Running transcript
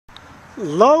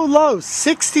Low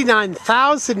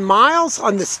 69,000 miles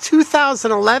on this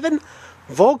 2011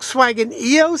 Volkswagen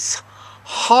EOS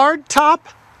hardtop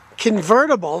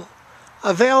convertible,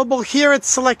 available here at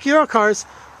Select Eurocars,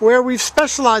 where we've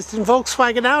specialized in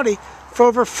Volkswagen Audi for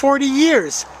over 40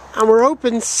 years, and we're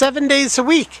open 7 days a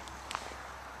week.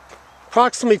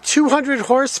 Approximately 200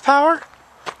 horsepower,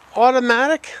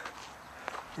 automatic,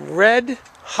 red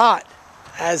hot,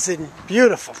 as in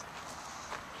beautiful.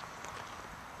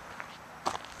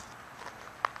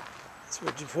 So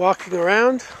we're just walking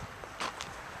around.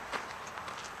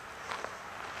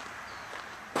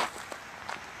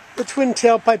 The twin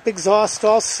tailpipe exhaust,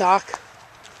 all stock.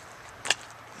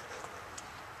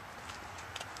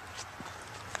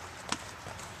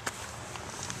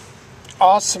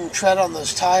 Awesome tread on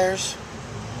those tires.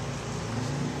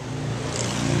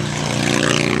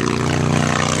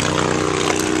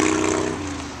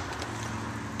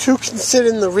 Two can sit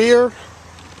in the rear.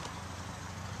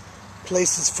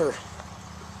 Places for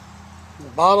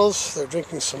bottles. They're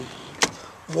drinking some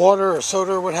water or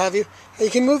soda or what have you. And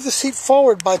you can move the seat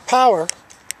forward by power.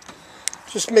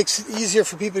 Just makes it easier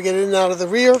for people to get in and out of the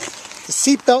rear. The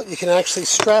seat belt you can actually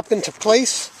strap into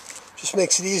place. Just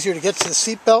makes it easier to get to the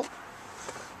seat belt.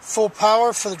 Full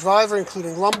power for the driver,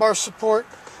 including lumbar support,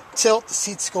 tilt. The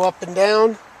seats go up and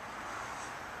down.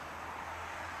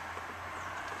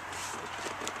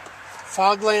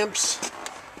 Fog lamps.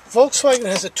 Volkswagen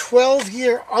has a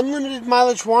 12-year unlimited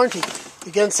mileage warranty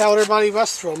against outer body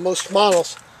rust on most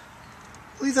models.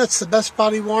 I believe that's the best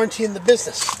body warranty in the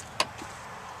business.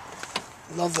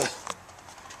 Love the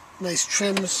nice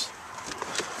trims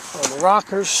on the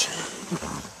rockers.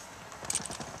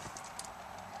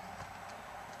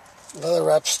 Leather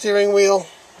wrapped steering wheel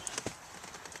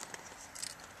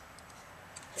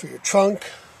for your trunk,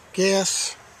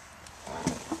 gas.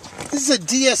 This is a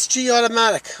DSG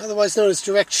automatic, otherwise known as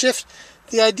direct shift.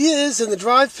 The idea is, in the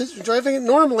driving it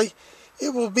normally,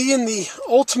 it will be in the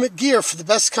ultimate gear for the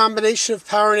best combination of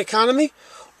power and economy,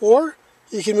 or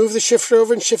you can move the shifter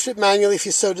over and shift it manually if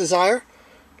you so desire.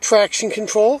 Traction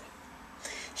control,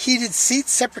 heated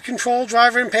seats, separate control,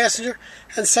 driver and passenger,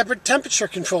 and separate temperature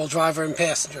control, driver and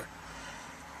passenger.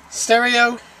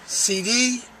 Stereo,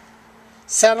 CD,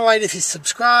 satellite if you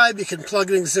subscribe. You can plug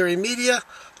in auxiliary media,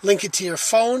 link it to your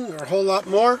phone, or a whole lot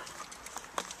more.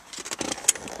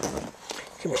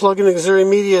 You can plug in auxiliary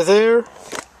media there.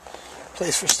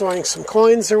 Place for storing some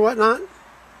coins or whatnot.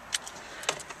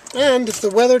 And if the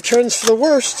weather turns for the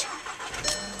worst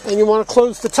and you want to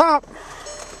close the top,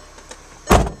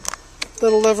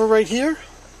 little lever right here.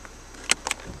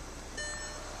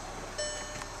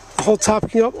 The whole top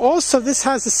can go up. Also, this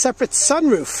has a separate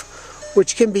sunroof,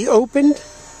 which can be opened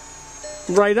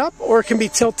right up or it can be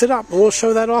tilted up. And we'll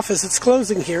show that off as it's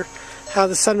closing here, how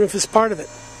the sunroof is part of it.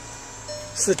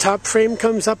 So the top frame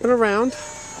comes up and around.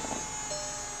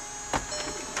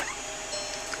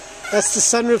 That's the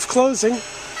sunroof closing.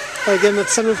 Again, that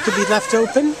sunroof could be left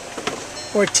open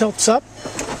or it tilts up.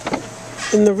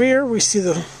 In the rear, we see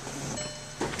the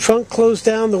trunk closed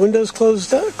down, the windows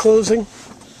closing,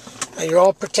 and you're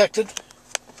all protected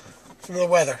from the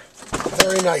weather.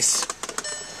 Very nice.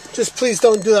 Just please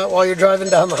don't do that while you're driving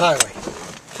down the highway.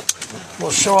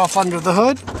 We'll show off under the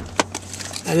hood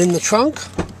and in the trunk.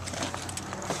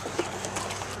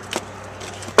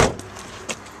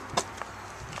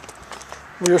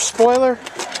 Rear spoiler.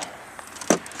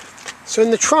 So in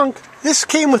the trunk, this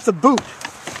came with the boot.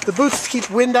 The boot's to keep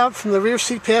wind out from the rear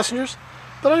seat passengers.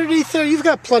 But underneath there, you've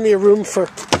got plenty of room for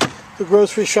the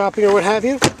grocery shopping or what have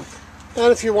you.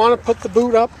 And if you want to put the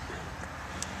boot up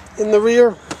in the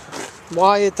rear,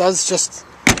 why, it does just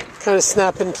kind of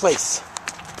snap in place.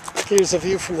 Here's a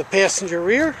view from the passenger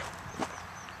rear.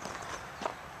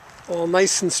 All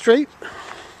nice and straight.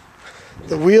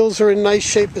 The wheels are in nice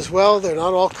shape as well. They're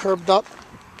not all curved up.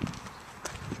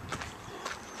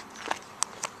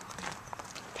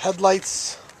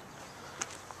 Headlights,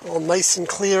 all nice and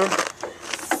clear.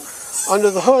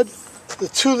 Under the hood, the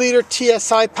 2-liter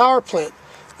TSI power plant.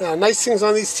 Now, nice things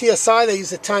on these TSI, they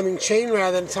use a timing chain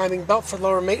rather than a timing belt for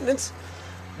lower maintenance.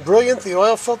 Brilliant, the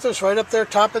oil filter's right up there,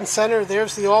 top and center.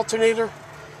 There's the alternator,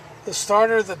 the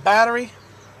starter, the battery.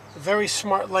 A very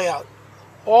smart layout.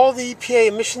 All the EPA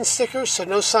emission stickers, so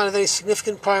no sign of any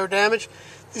significant prior damage.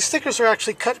 These stickers are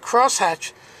actually cut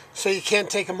crosshatch, so you can't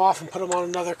take them off and put them on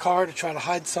another car to try to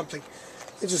hide something.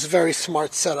 It's just a very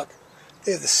smart setup.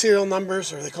 They have the serial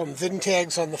numbers, or they call them VIN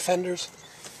tags, on the fenders.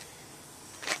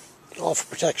 All for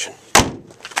protection.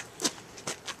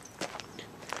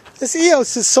 This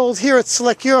EOS is sold here at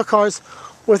Select Eurocars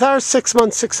with our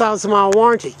 6-month, 6,000-mile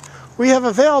warranty. We have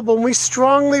available, and we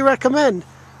strongly recommend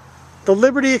the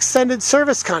Liberty Extended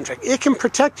Service Contract. It can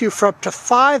protect you for up to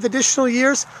 5 additional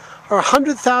years or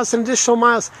 100,000 additional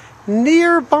miles,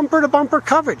 near bumper-to-bumper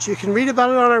coverage. You can read about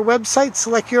it on our website,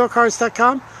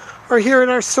 selecteurocars.com, or here in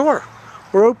our store.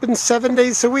 We're open 7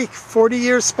 days a week, 40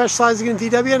 years specializing in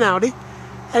VW and Audi.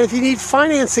 And if you need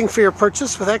financing for your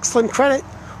purchase with excellent credit,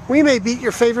 we may beat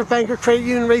your favorite bank or credit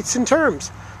union rates and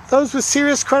terms. Those with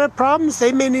serious credit problems,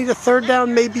 they may need a third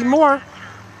down, maybe more,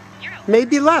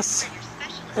 maybe less.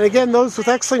 And again, those with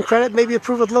excellent credit may be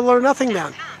approved with little or nothing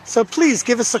down. So please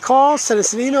give us a call, send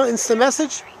us an email, instant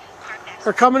message,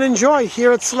 or come and enjoy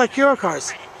here at Select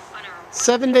Eurocars.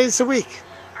 7 days a week.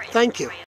 Thank you.